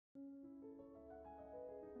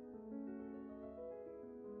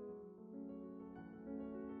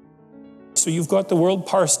So you've got the world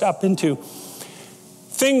parsed up into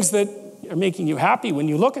things that are making you happy when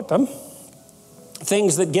you look at them,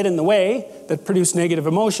 things that get in the way, that produce negative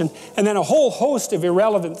emotion, and then a whole host of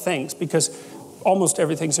irrelevant things, because almost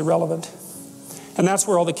everything's irrelevant. And that's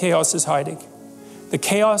where all the chaos is hiding. The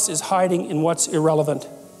chaos is hiding in what's irrelevant.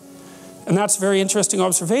 And that's a very interesting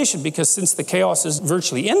observation, because since the chaos is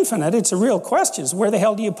virtually infinite, it's a real question. Where the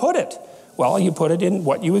hell do you put it? Well, you put it in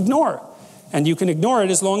what you ignore. And you can ignore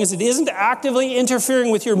it as long as it isn't actively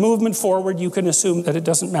interfering with your movement forward. You can assume that it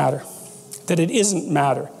doesn't matter, that it isn't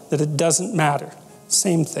matter, that it doesn't matter.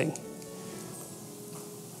 Same thing.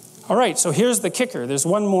 All right, so here's the kicker. There's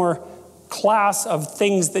one more class of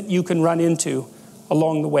things that you can run into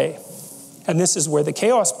along the way. And this is where the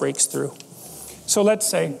chaos breaks through. So let's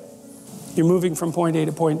say you're moving from point A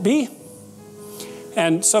to point B,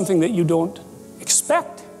 and something that you don't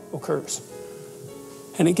expect occurs,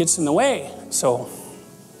 and it gets in the way. So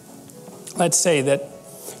let's say that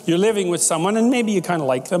you're living with someone, and maybe you kind of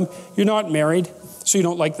like them. You're not married, so you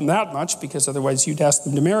don't like them that much, because otherwise you'd ask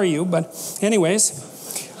them to marry you. But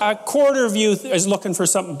anyways, a quarter of you is looking for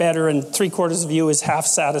something better, and 3/4 of you is half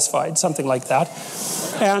satisfied, something like that.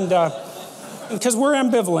 And because we're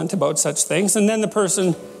ambivalent about such things, and then the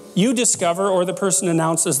person you discover, or the person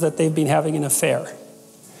announces that they've been having an affair.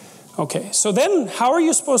 Okay, so then how are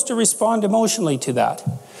you supposed to respond emotionally to that?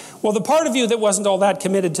 Well, the part of you that wasn't all that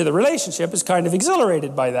committed to the relationship is kind of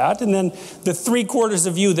exhilarated by that, and then the 3/4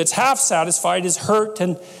 of you that's half satisfied is hurt,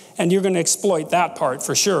 and you're going to exploit that part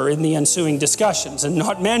for sure in the ensuing discussions, and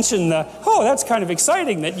not mention the, oh, that's kind of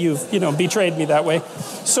exciting that you've, betrayed me that way.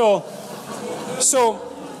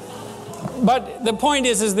 But the point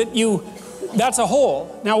is that that's a whole.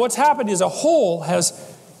 Now what's happened is a whole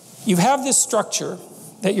you have this structure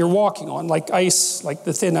that you're walking on, like ice, like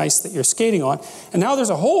the thin ice that you're skating on, and now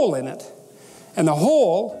there's a hole in it. And the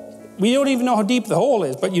hole, we don't even know how deep the hole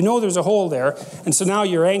is, but you know there's a hole there, and so now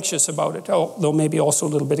you're anxious about it, although maybe also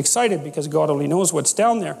a little bit excited, because God only knows what's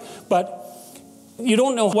down there. But you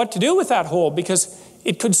don't know what to do with that hole, because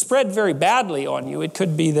it could spread very badly on you. It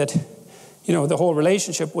could be that, the whole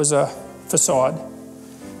relationship was a facade,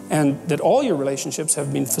 and that all your relationships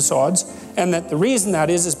have been facades, and that the reason that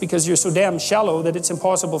is because you're so damn shallow that it's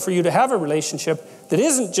impossible for you to have a relationship that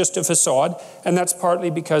isn't just a facade, and that's partly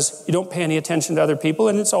because you don't pay any attention to other people,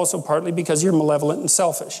 and it's also partly because you're malevolent and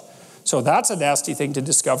selfish. So that's a nasty thing to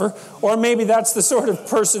discover. Or maybe that's the sort of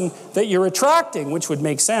person that you're attracting, which would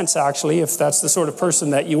make sense, actually, if that's the sort of person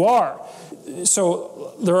that you are.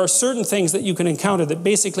 So there are certain things that you can encounter that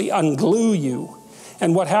basically unglue you.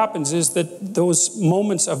 And what happens is that those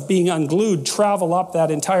moments of being unglued travel up that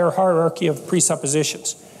entire hierarchy of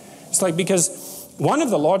presuppositions. It's like, because one of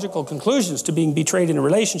the logical conclusions to being betrayed in a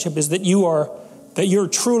relationship is that you're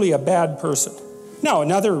truly a bad person. Now,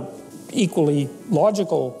 another equally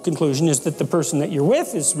logical conclusion is that the person that you're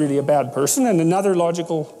with is really a bad person, and another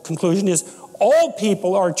logical conclusion is all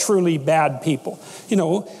people are truly bad people.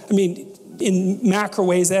 In macro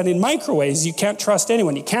ways and in micro ways, you can't trust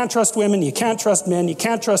anyone. You can't trust women, you can't trust men, you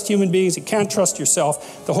can't trust human beings, you can't trust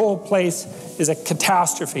yourself. The whole place is a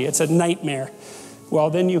catastrophe, it's a nightmare. Well,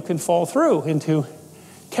 then you can fall through into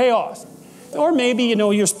chaos. Or maybe,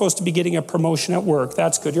 you're supposed to be getting a promotion at work.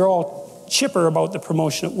 That's good. You're all chipper about the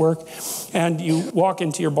promotion at work, and you walk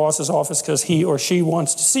into your boss's office because he or she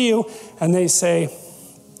wants to see you, and they say,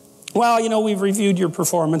 well, we've reviewed your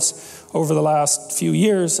performance over the last few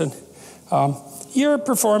years, and your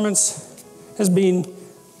performance has been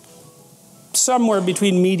somewhere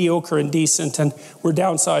between mediocre and decent, and we're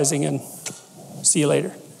downsizing, and see you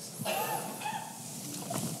later.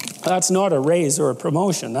 That's not a raise or a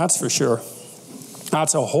promotion, that's for sure.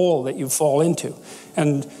 That's a hole that you fall into.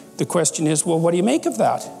 And the question is, well, what do you make of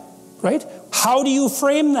that, right? How do you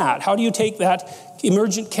frame that? How do you take that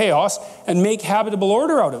emergent chaos and make habitable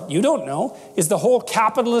order out of it? You don't know. Is the whole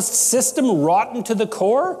capitalist system rotten to the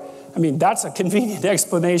core? I mean, that's a convenient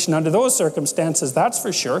explanation under those circumstances, that's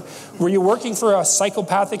for sure. Were you working for a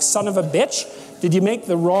psychopathic son of a bitch? Did you make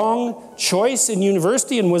the wrong choice in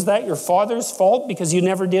university, and was that your father's fault because you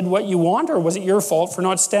never did what you want, or was it your fault for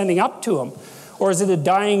not standing up to him? Or is it a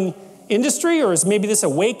dying industry, or is maybe this a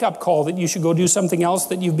wake-up call that you should go do something else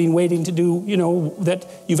that you've been waiting to do, that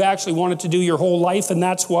you've actually wanted to do your whole life, and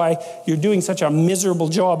that's why you're doing such a miserable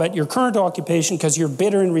job at your current occupation because you're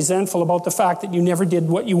bitter and resentful about the fact that you never did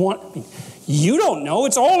what you want? I mean, you don't know.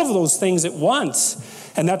 It's all of those things at once.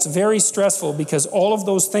 And that's very stressful, because all of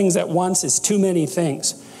those things at once is too many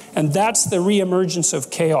things. And that's the reemergence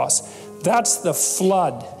of chaos. That's the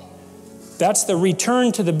flood That's the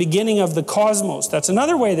return to the beginning of the cosmos. That's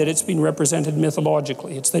another way that it's been represented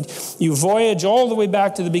mythologically. It's that you voyage all the way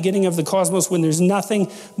back to the beginning of the cosmos when there's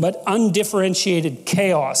nothing but undifferentiated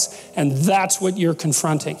chaos, and that's what you're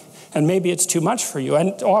confronting. And maybe it's too much for you,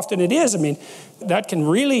 and often it is. I mean, that can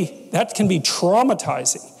be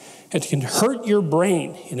traumatizing. It can hurt your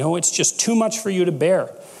brain, you know, it's just too much for you to bear.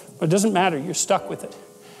 But it doesn't matter, you're stuck with it.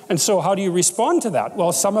 And so how do you respond to that?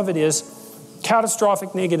 Well, some of it is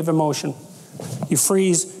catastrophic negative emotion. You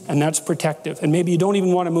freeze, and that's protective. And maybe you don't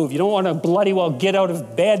even want to move. You don't want to bloody well get out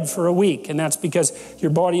of bed for a week, and that's because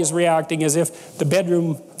your body is reacting as if the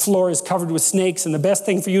bedroom floor is covered with snakes, and the best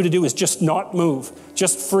thing for you to do is just not move,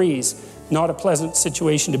 just freeze. Not a pleasant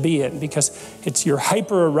situation to be in, because you're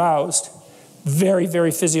hyper-aroused, very,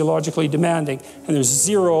 very physiologically demanding, and there's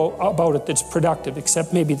zero about it that's productive,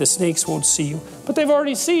 except maybe the snakes won't see you. But they've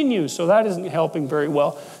already seen you, so that isn't helping very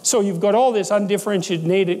well. So you've got all this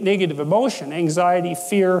undifferentiated negative emotion, anxiety,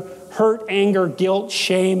 fear, hurt, anger, guilt,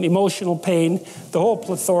 shame, emotional pain, the whole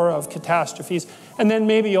plethora of catastrophes. And then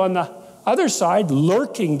maybe on the other side,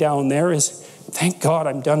 lurking down there is, thank God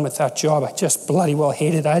I'm done with that job. I just bloody well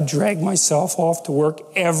hate it. I drag myself off to work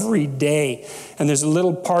every day. And there's a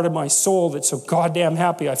little part of my soul that's so goddamn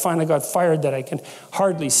happy I finally got fired that I can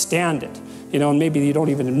hardly stand it. You know, and maybe you don't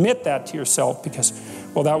even admit that to yourself because,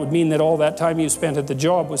 well, that would mean that all that time you spent at the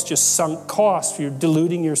job was just sunk cost. You're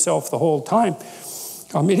deluding yourself the whole time.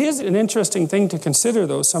 It is an interesting thing to consider,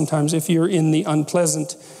 though, sometimes if you're in the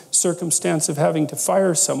unpleasant circumstance of having to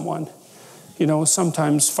fire someone. You know,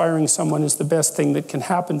 sometimes firing someone is the best thing that can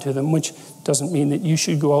happen to them, which doesn't mean that you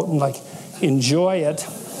should go out and, like, enjoy it.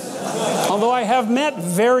 Although I have met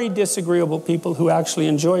very disagreeable people who actually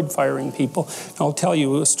enjoyed firing people. I'll tell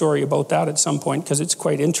you a story about that at some point because it's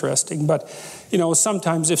quite interesting. But, you know,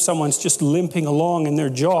 sometimes if someone's just limping along in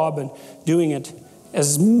their job and doing it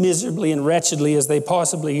as miserably and wretchedly as they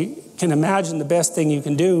possibly can imagine, the best thing you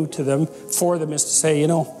can do to them, for them, is to say, you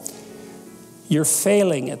know, you're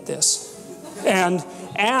failing at this.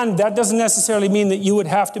 And that doesn't necessarily mean that you would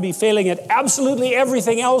have to be failing at absolutely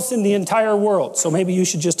everything else in the entire world. So maybe you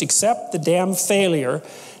should just accept the damn failure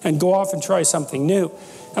and go off and try something new.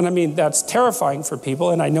 And I mean, that's terrifying for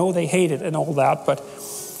people, and I know they hate it and all that, but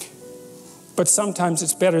sometimes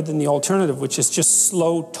it's better than the alternative, which is just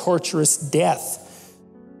slow, torturous death.